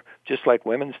 where just like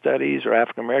women's studies or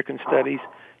African American studies,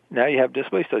 now you have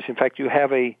disability studies. In fact, you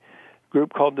have a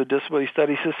group called the Disability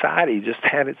Studies Society, just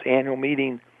had its annual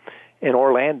meeting in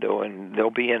Orlando, and they'll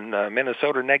be in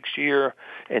Minnesota next year,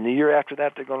 and the year after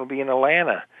that they're going to be in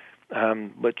Atlanta.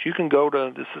 But you can go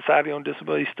to the Society on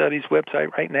Disability Studies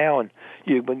website right now, and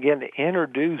you begin to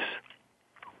introduce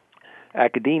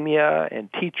academia and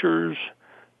teachers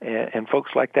and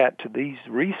folks like that to these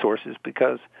resources,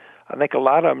 because I think a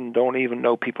lot of them don't even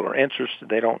know people are interested.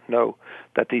 They don't know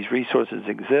that these resources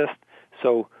exist.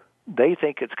 So they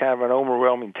think it's kind of an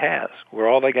overwhelming task where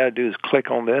all they got to do is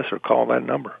click on this or call that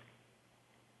number.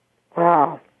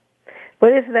 Wow.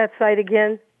 What is that site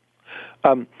again?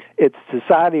 It's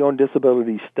Society on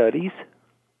Disability Studies.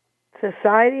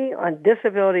 Society on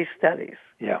Disability Studies.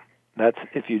 Yeah. That's,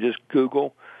 if you just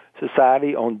Google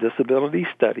Society on Disability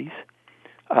Studies,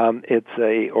 it's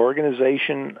a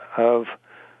organization of,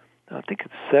 I think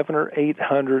it's 700 or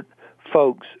 800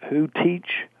 folks who teach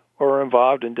or are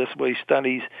involved in disability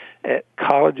studies at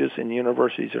colleges and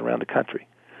universities around the country.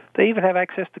 They even have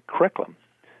access to curriculum.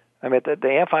 I mean, the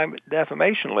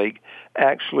Anti-Defamation League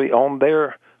actually on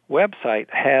their website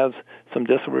has some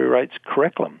disability rights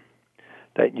curriculum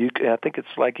that I think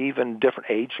it's like even different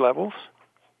age levels.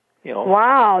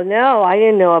 Wow, no, I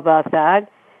didn't know about that.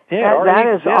 Yeah, that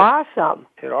is awesome.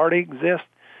 It already exists,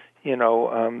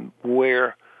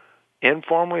 where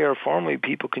informally or formally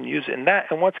people can use it.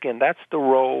 And once again, that's the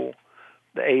role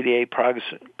the ADA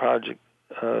project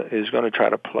is going to try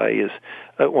to play is,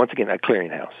 once again, a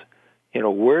clearinghouse.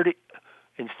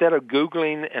 Instead of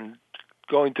Googling and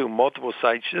going through multiple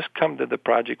sites, just come to the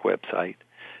project website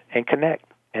and connect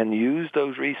and use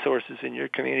those resources in your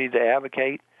community to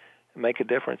advocate and make a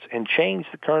difference and change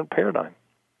the current paradigm.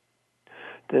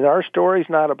 Then our story's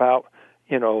not about,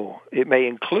 it may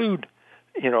include,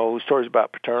 stories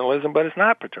about paternalism, but it's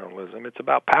not paternalism. It's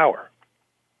about power.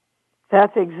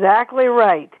 That's exactly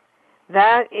right.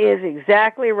 That is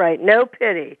exactly right. No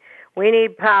pity. We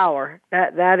need power.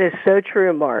 That is so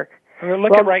true, Mark.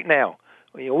 Look at right now.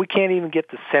 We can't even get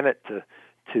the Senate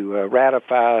to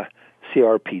ratify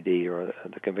CRPD or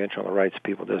the Convention on the Rights of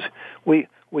People. We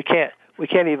can't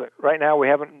even right now.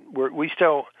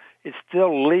 It's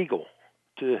still legal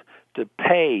to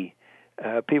pay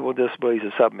people with disabilities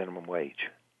a sub-minimum wage.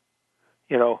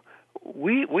 You know,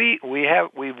 we've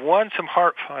won some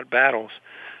hard-fought battles,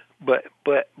 but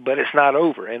it's not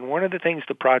over. And one of the things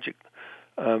the project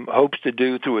hopes to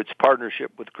do through its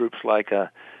partnership with groups like the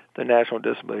National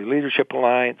Disability Leadership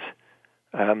Alliance,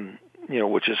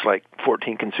 which is like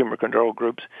 14 consumer control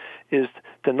groups, is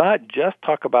to not just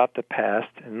talk about the past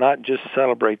and not just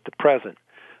celebrate the present,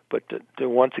 but to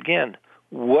once again,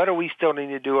 what do we still need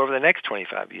to do over the next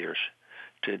 25 years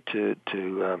to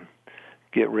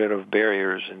get rid of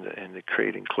barriers and to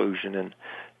create inclusion and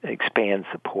expand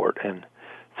support. And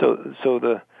so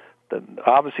the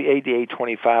obviously ADA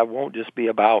 25 won't just be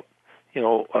about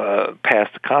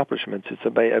past accomplishments.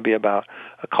 It'll be about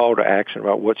a call to action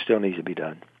about what still needs to be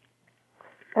done.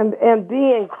 And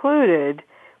be included,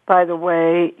 by the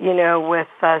way, with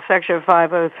Section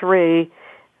 503,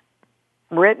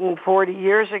 written 40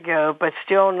 years ago, but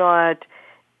still not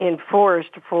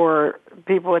enforced for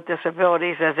people with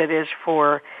disabilities as it is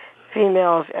for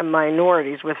females and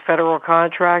minorities with federal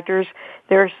contractors.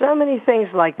 There are so many things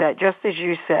like that, just as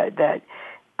you said, that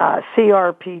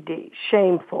CRPD,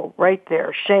 shameful, right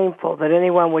there, shameful that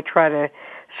anyone would try to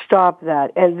stop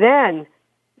that. And then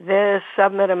this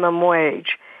sub-minimum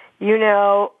wage.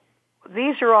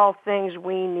 These are all things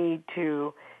we need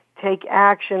to take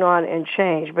action on and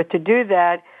change. But to do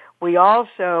that, we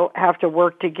also have to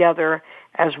work together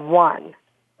as one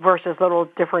versus little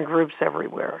different groups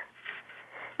everywhere.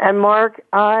 And Mark,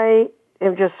 I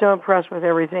am just so impressed with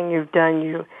everything you've done.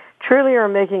 You truly are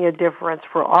making a difference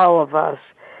for all of us.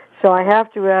 So I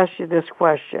have to ask you this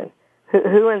question.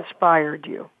 Who inspired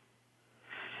you?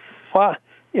 Well,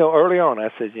 early on I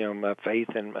said, my faith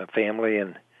and my family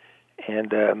and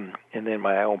then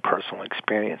my own personal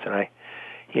experience. And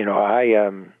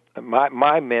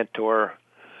my mentor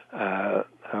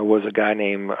was a guy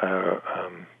named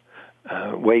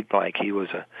Wade Blank. He was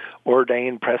an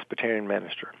ordained Presbyterian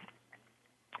minister.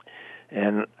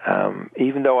 And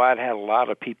even though I'd had a lot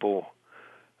of people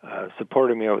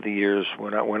supporting me over the years,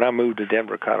 when I moved to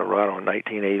Denver, Colorado in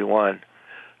 1981,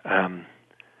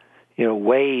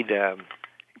 Wade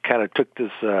kind of took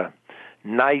this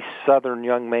nice Southern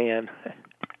young man,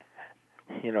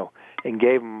 and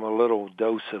gave him a little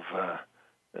dose of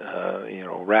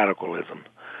radicalism.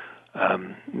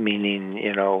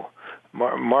 Meaning,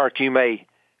 Mark, you may,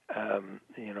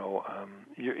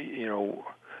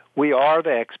 we are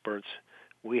the experts.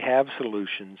 We have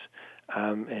solutions,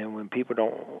 and when people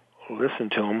don't listen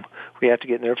to them, we have to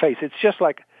get in their face. It's just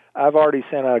like I've already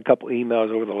sent out a couple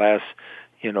emails over the last,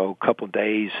 couple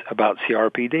days about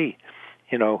CRPD.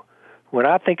 When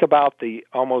I think about the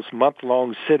almost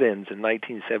month-long sit-ins in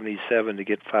 1977 to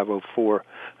get 504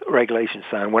 regulations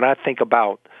signed, when I think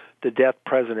about the Death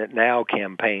President Now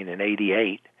campaign in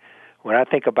 88, when I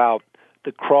think about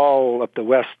the crawl up the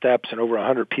West Steps and over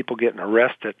 100 people getting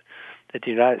arrested at the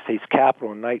United States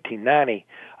Capitol in 1990,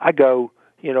 I go,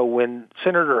 when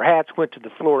Senator Hatch went to the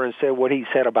floor and said what he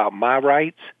said about my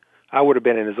rights, I would have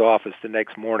been in his office the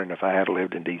next morning if I had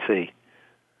lived in D.C.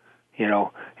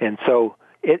 And so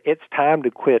it's time to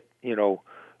quit,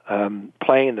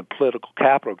 playing the political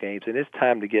capital games, and it's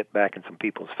time to get back in some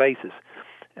people's faces.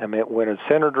 I mean, when a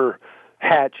Senator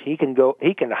Hatch, he can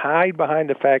hide behind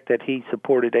the fact that he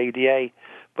supported ADA,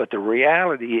 but the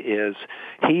reality is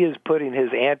he is putting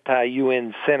his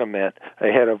anti-UN sentiment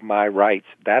ahead of my rights.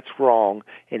 That's wrong,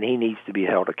 and he needs to be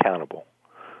held accountable.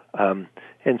 And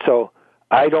so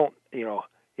I don't,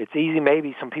 it's easy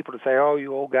maybe some people to say, oh,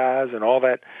 you old guys, and all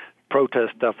that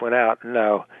protest stuff went out.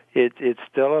 No, it's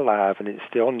still alive, and it's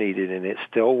still needed, and it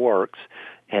still works.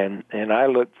 And I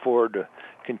look forward to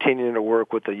continuing to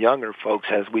work with the younger folks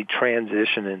as we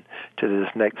transition into this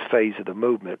next phase of the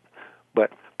movement.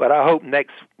 But I hope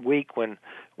next week when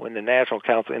the National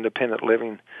Council of Independent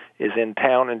Living is in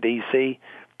town in D.C.,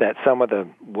 that some of the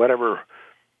whatever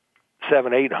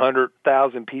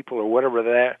 700,000-800,000 people or whatever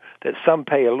that some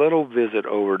pay a little visit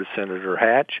over to Senator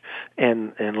Hatch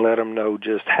and let them know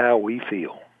just how we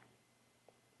feel.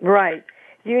 Right.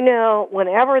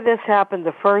 Whenever this happened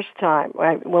the first time,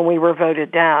 when we were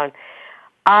voted down,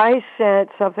 I sent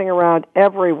something around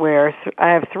everywhere. I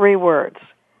have 3 words: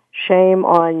 shame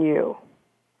on you.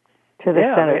 To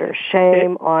the senator,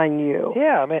 shame on you.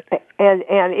 Yeah, I mean,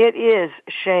 and it is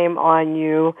shame on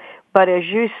you. But as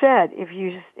you said, if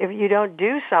you don't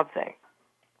do something,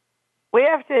 we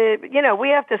have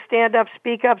to stand up,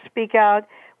 speak out.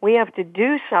 We have to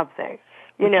do something.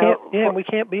 We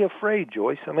can't be afraid,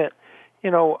 Joyce. I mean,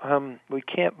 we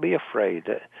can't be afraid.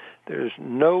 There's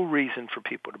no reason for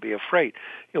people to be afraid.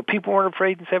 People weren't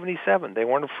afraid in 77. They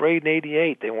weren't afraid in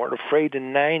 88. They weren't afraid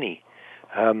in 90.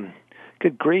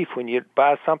 good grief, when you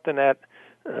buy something at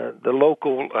the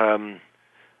local,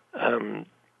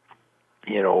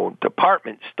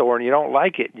 department store and you don't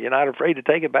like it, you're not afraid to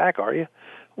take it back, are you?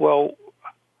 Well,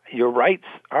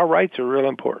 our rights are real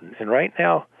important. And right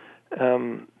now,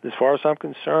 as far as I'm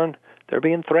concerned, they're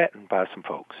being threatened by some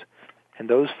folks. And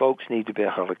those folks need to be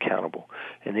held accountable.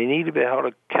 And they need to be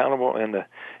held accountable in the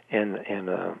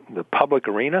public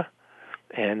arena.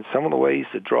 And some of the ways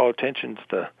to draw attention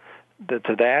to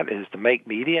that is to make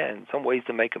media, and some ways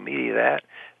to make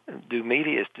do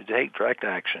media is to take direct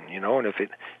action, and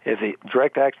if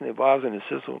direct action involves in a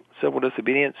civil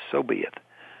disobedience, so be it.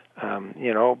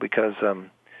 Because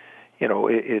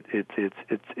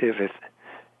it's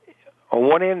on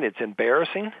one end it's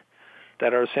embarrassing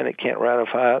that our Senate can't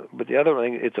ratify it, but the other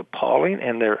thing, it's appalling,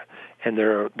 and there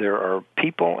are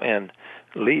people and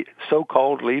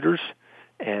so-called leaders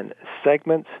and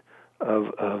segments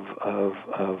of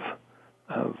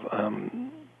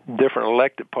different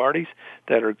elected parties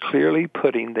that are clearly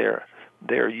putting their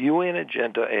UN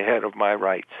agenda ahead of my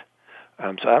rights.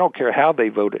 So I don't care how they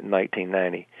voted in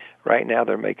 1990. Right now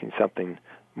they're making something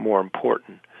more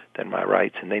important than my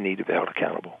rights, and they need to be held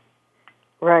accountable.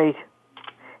 Right.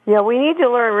 Yeah, we need to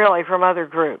learn really from other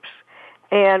groups.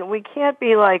 And we can't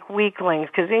be like weaklings,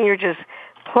 because then you're just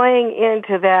playing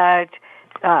into that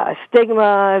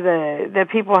stigma that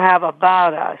people have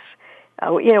about us.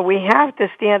 We have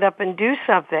to stand up and do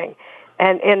something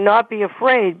and not be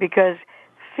afraid, because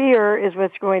fear is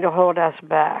what's going to hold us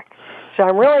back. So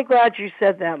I'm really glad you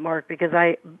said that, Mark, because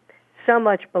I so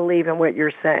much believe in what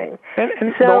you're saying.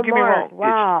 And so, don't get me Mark, wrong.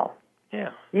 wow.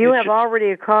 You have already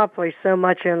accomplished so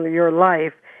much in your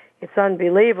life. It's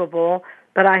unbelievable.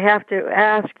 But I have to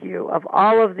ask you, of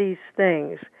all of these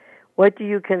things, what do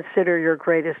you consider your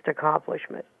greatest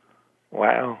accomplishment?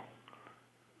 Wow.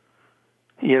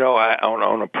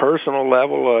 On a personal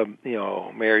level,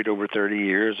 married over 30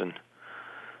 years, and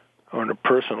on a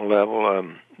personal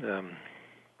level,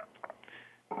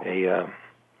 a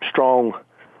strong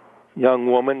young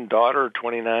woman, daughter,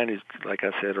 29, is, like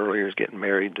I said earlier, is getting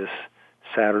married this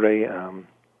Saturday. I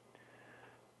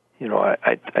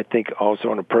think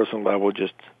also on a personal level,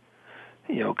 just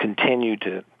continue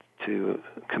to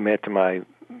commit to my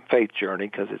faith journey,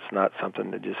 because it's not something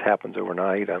that just happens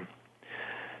overnight. I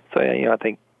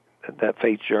think that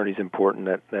faith journey is important.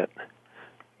 That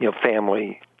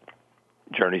family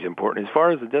journey is important. As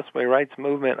far as the disability rights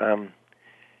movement, I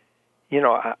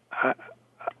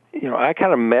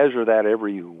kind of measure that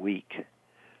every week.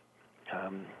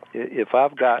 If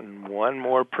I've gotten one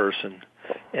more person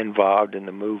involved in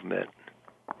the movement,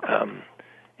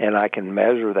 and I can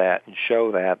measure that and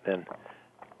show that, then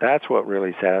that's what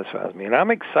really satisfies me. And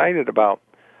I'm excited about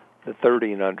the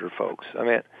 30 and under folks. I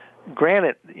mean,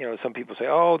 granted, some people say,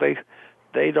 oh, they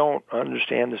don't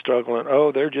understand the struggle,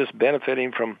 and they're just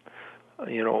benefiting from,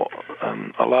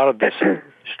 a lot of this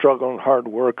struggle and hard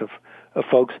work of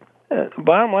folks.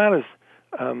 Bottom line is,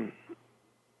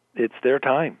 it's their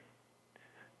time.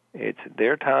 It's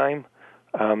their time,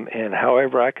 and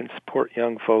however I can support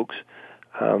young folks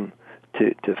to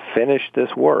finish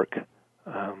this work,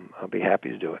 I'll be happy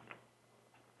to do it.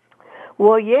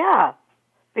 Well, yeah,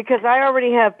 because I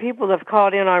already have people that have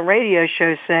called in on radio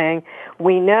shows saying,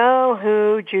 we know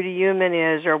who Judy Heumann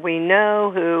is, or we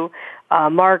know who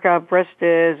Mark Albrist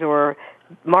is, or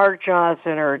Mark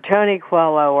Johnson, or Tony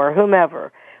Coelho, or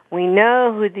whomever. We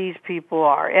know who these people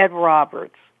are, Ed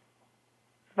Roberts.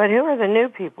 But who are the new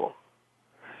people?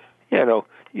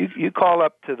 You call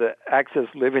up to the Access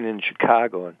Living in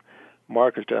Chicago, and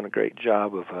Mark has done a great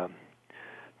job of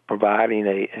providing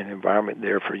an environment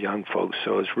there for young folks.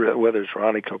 So whether it's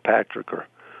Ronnie Kilpatrick or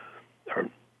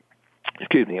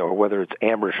whether it's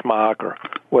Amber Schmock, or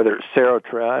whether it's Sarah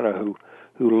Triana,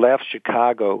 who left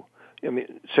Chicago. I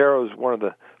mean, Sarah was one of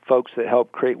the folks that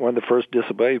helped create one of the first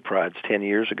disability prides 10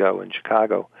 years ago in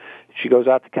Chicago. She goes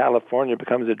out to California,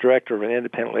 becomes the director of an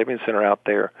independent living center out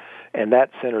there, and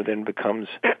that center then becomes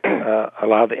a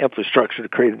lot of the infrastructure to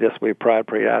create a disability pride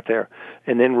parade out there.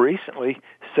 And then recently,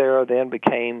 Sarah then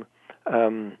became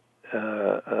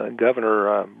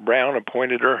Governor Brown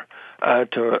appointed her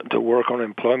to work on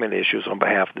employment issues on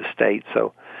behalf of the state.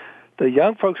 So the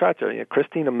young folks out there,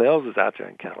 Christina Mills is out there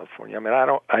in California. I mean,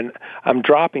 I'm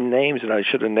dropping names, and I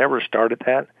should have never started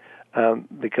that,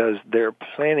 because there are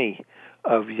plenty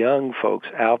of young folks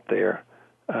out there.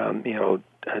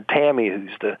 Tammy,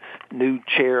 who's the new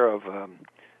chair of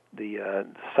the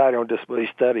Society on Disability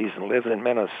Studies and lives in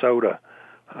Minnesota,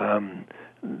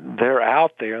 they're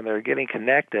out there and they're getting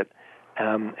connected.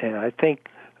 And I think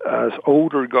us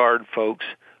older guard folks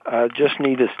just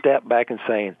need to step back and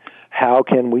saying, how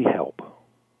can we help?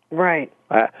 Right.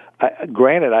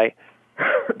 Granted,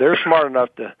 they're smart enough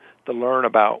to learn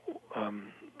about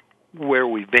where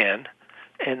we've been,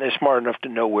 and they're smart enough to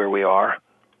know where we are.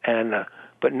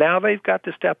 But now they've got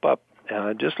to step up,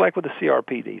 just like with the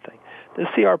CRPD thing. The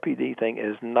CRPD thing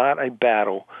is not a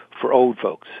battle for old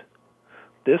folks.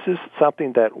 This is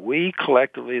something that we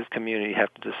collectively as a community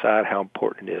have to decide how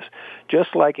important it is,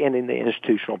 just like ending the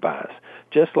institutional bias,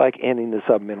 just like ending the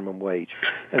sub-minimum wage.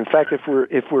 In fact, if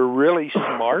we're really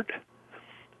smart,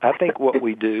 I think what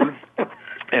we do,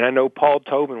 and I know Paul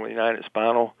Tobin with United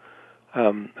Spinal,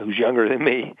 who's younger than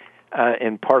me,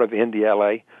 and part of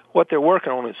NDLA, what they're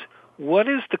working on is, what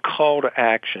is the call to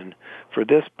action for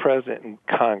this president and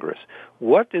Congress?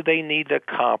 What do they need to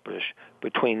accomplish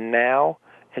between now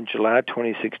and July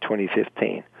 26,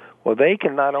 2015? Well, they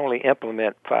can not only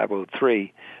implement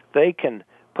 503, they can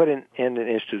put an end to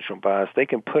institutional bias, they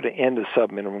can put an end to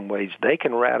sub-minimum wage, they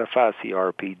can ratify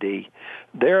CRPD.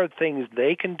 There are things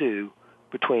they can do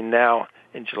between now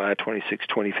and July 26,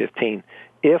 2015,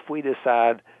 if we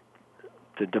decide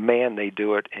to demand they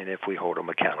do it and if we hold them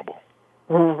accountable.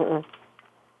 Mm-hmm.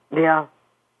 Yeah.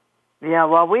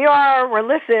 Well, we're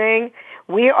listening.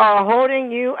 We are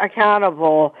holding you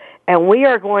accountable, and we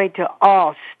are going to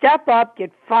all step up,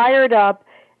 get fired up,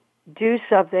 do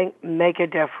something, make a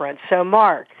difference. So,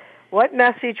 Mark, what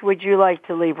message would you like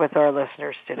to leave with our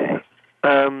listeners today?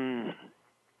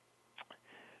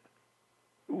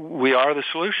 We are the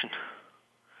solution.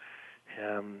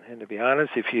 And to be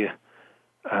honest, if you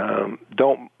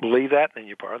don't believe that, then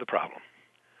you're part of the problem.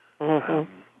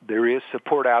 Mm-hmm. There is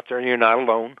support out there, and you're not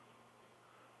alone.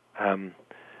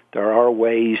 There are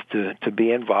ways to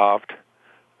be involved.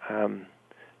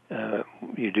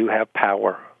 You do have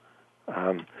power.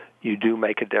 You do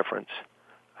make a difference.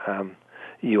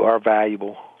 You are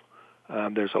valuable.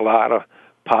 There's a lot of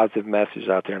positive messages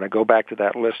out there. And I go back to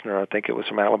that listener, I think it was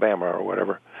from Alabama or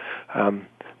whatever.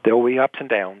 There will be ups and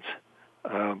downs.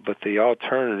 But the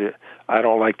alternative, I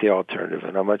don't like the alternative.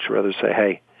 And I'd much rather say,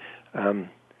 hey,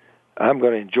 I'm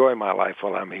going to enjoy my life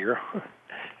while I'm here.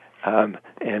 And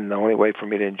the only way for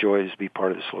me to enjoy it is to be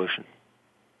part of the solution.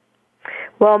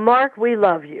 Well, Mark, we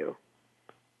love you.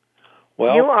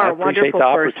 Well, you are I appreciate the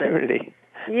opportunity.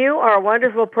 Person. You are a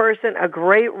wonderful person, a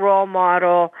great role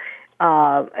model,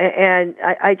 and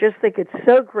I just think it's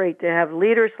so great to have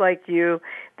leaders like you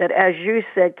that, as you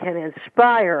said, can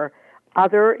inspire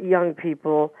other young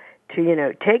people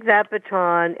to, take that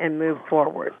baton and move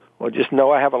forward. Well, just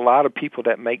know I have a lot of people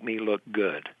that make me look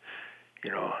good.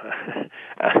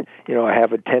 I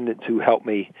have attendants who help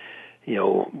me,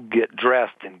 get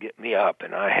dressed and get me up,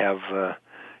 and I have,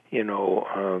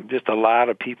 just a lot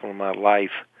of people in my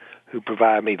life who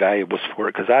provide me valuable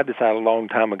support, because I decided a long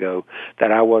time ago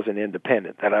that I wasn't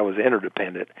independent, that I was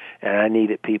interdependent, and I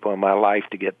needed people in my life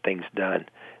to get things done.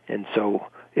 And so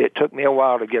it took me a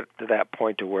while to get to that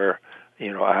point to where,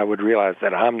 I would realize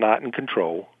that I'm not in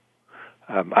control.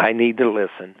 I need to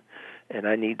listen, and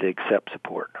I need to accept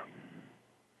support.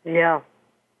 Yeah.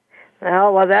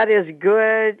 Well, that is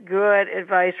good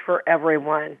advice for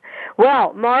everyone.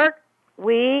 Well, Mark,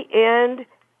 we end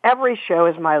every show,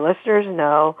 as my listeners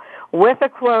know, with a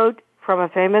quote from a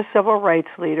famous civil rights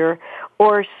leader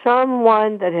or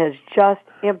someone that has just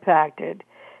impacted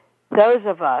those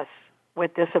of us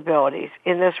with disabilities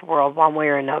in this world one way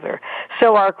or another.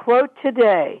 So our quote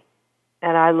today,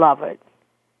 and I love it,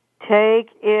 "Take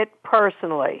it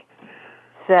personally,"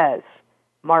 says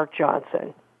Mark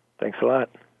Johnson. Thanks a lot.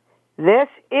 This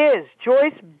is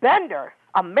Joyce Bender,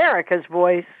 America's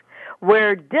Voice,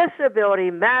 where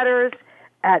disability matters,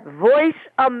 at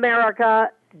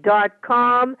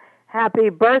voiceamerica.com. Happy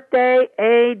birthday,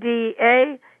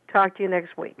 ADA. Talk to you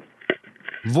next week.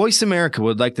 Voice America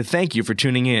would like to thank you for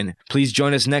tuning in. Please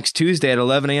join us next Tuesday at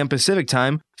 11 a.m. Pacific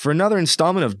Time for another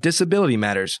installment of Disability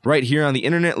Matters, right here on the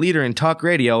internet leader in talk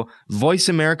radio,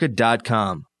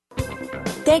 voiceamerica.com.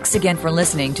 Thanks again for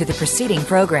listening to the preceding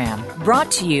program, brought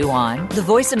to you on the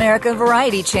Voice America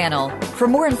Variety Channel. For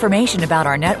more information about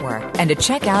our network and to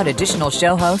check out additional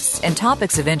show hosts and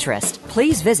topics of interest,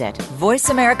 please visit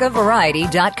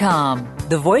voiceamericavariety.com.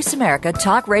 The Voice America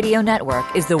Talk Radio Network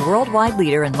is the worldwide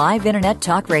leader in live internet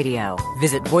talk radio.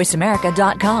 Visit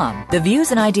voiceamerica.com. The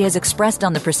views and ideas expressed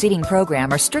on the preceding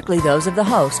program are strictly those of the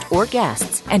host or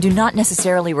guests and do not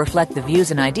necessarily reflect the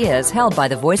views and ideas held by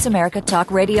the Voice America Talk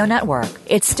Radio Network,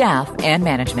 its staff, and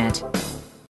management.